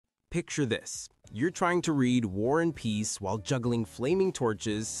Picture this. You're trying to read War and Peace while juggling flaming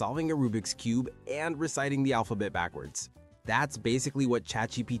torches, solving a Rubik's Cube, and reciting the alphabet backwards. That's basically what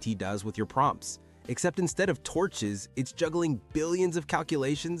ChatGPT does with your prompts. Except instead of torches, it's juggling billions of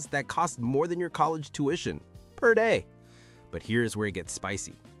calculations that cost more than your college tuition per day. But here's where it gets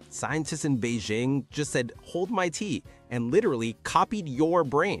spicy. Scientists in Beijing just said, "Hold my tea," and literally copied your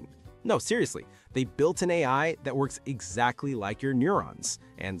brain. No, seriously, they built an AI that works exactly like your neurons.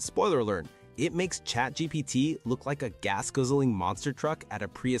 And spoiler alert, it makes ChatGPT look like a gas-guzzling monster truck at a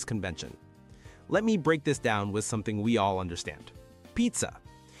Prius convention. Let me break this down with something we all understand. Pizza.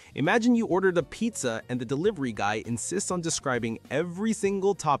 Imagine you ordered a pizza and the delivery guy insists on describing every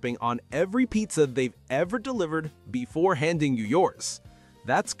single topping on every pizza they've ever delivered before handing you yours.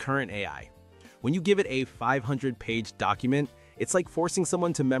 That's current AI. When you give it a 500-page document, it's like forcing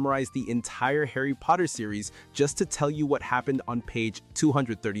someone to memorize the entire Harry Potter series just to tell you what happened on page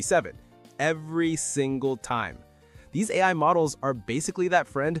 237, every single time. These AI models are basically that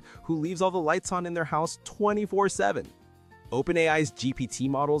friend who leaves all the lights on in their house 24/7. OpenAI's GPT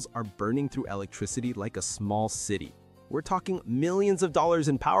models are burning through electricity like a small city. We're talking millions of dollars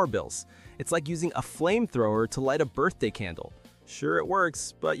in power bills. It's like using a flamethrower to light a birthday candle. Sure, it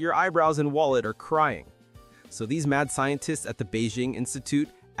works, but your eyebrows and wallet are crying. So these mad scientists at the Beijing Institute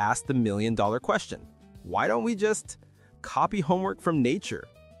asked the million-dollar question. Why don't we just copy homework from nature?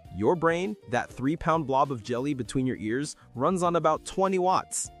 Your brain, that 3-pound blob of jelly between your ears, runs on about 20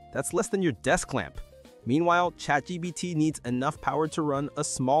 watts. That's less than your desk lamp. Meanwhile, ChatGPT needs enough power to run a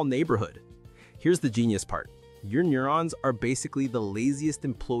small neighborhood. Here's the genius part. Your neurons are basically the laziest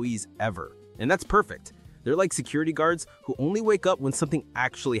employees ever. And that's perfect. They're like security guards who only wake up when something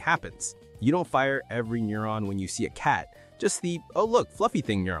actually happens. You don't fire every neuron when you see a cat, just the, "oh look, fluffy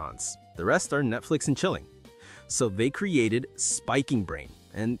thing" neurons. The rest are Netflix and chilling. So they created SpikingBrain.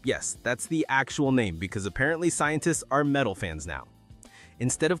 And yes, that's the actual name because apparently scientists are metal fans now.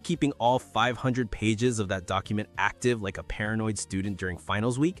 Instead of keeping all 500 pages of that document active like a paranoid student during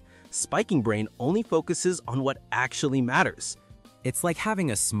finals week, SpikingBrain only focuses on what actually matters. It's like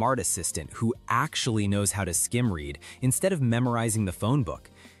having a smart assistant who actually knows how to skim read instead of memorizing the phone book.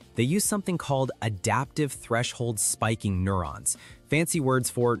 They use something called adaptive threshold spiking neurons, fancy words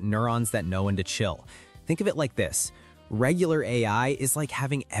for neurons that know when to chill. Think of it like this. Regular AI is like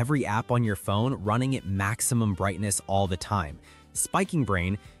having every app on your phone running at maximum brightness all the time.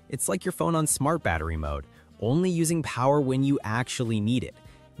 SpikingBrain, it's like your phone on smart battery mode, only using power when you actually need it.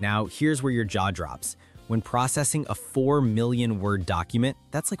 Now, here's where your jaw drops. When processing a 4 million word document,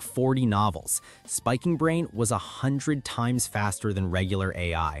 that's like 40 novels. SpikingBrain was 100 times faster than regular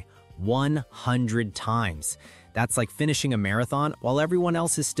AI. 100 times. That's like finishing a marathon while everyone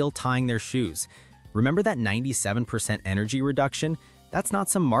else is still tying their shoes. Remember that 97% energy reduction? That's not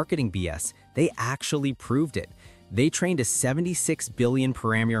some marketing BS. They actually proved it. They trained a 76 billion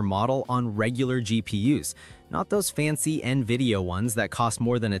parameter model on regular GPUs, not those fancy NVIDIA ones that cost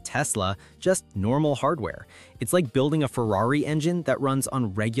more than a Tesla, just normal hardware. It's like building a Ferrari engine that runs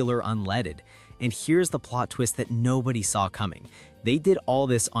on regular unleaded. And here's the plot twist that nobody saw coming. They did all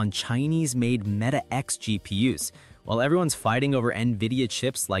this on Chinese-made MetaX GPUs. While everyone's fighting over NVIDIA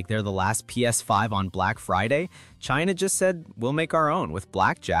chips like they're the last PS5 on Black Friday, China just said, "we'll make our own with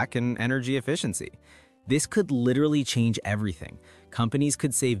blackjack and energy efficiency." This could literally change everything. Companies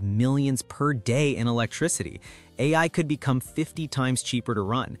could save millions per day in electricity. AI could become 50 times cheaper to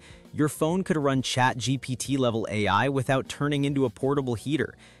run. Your phone could run ChatGPT level AI without turning into a portable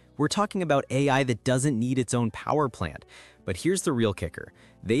heater. We're talking about AI that doesn't need its own power plant. But here's the real kicker.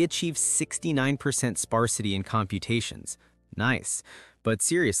 They achieve 69% sparsity in computations. Nice. But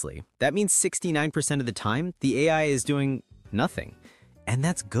seriously, that means 69% of the time, the AI is doing nothing. And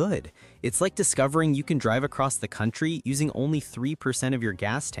that's good. It's like discovering you can drive across the country using only 3% of your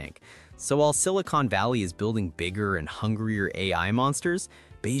gas tank. So while Silicon Valley is building bigger and hungrier AI monsters,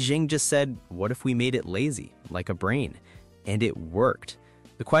 Beijing just said, what if we made it lazy, like a brain? And it worked.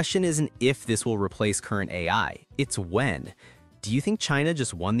 The question isn't if this will replace current AI, it's when. Do you think China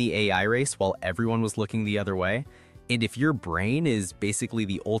just won the AI race while everyone was looking the other way? And if your brain is basically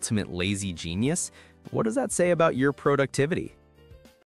the ultimate lazy genius, what does that say about your productivity?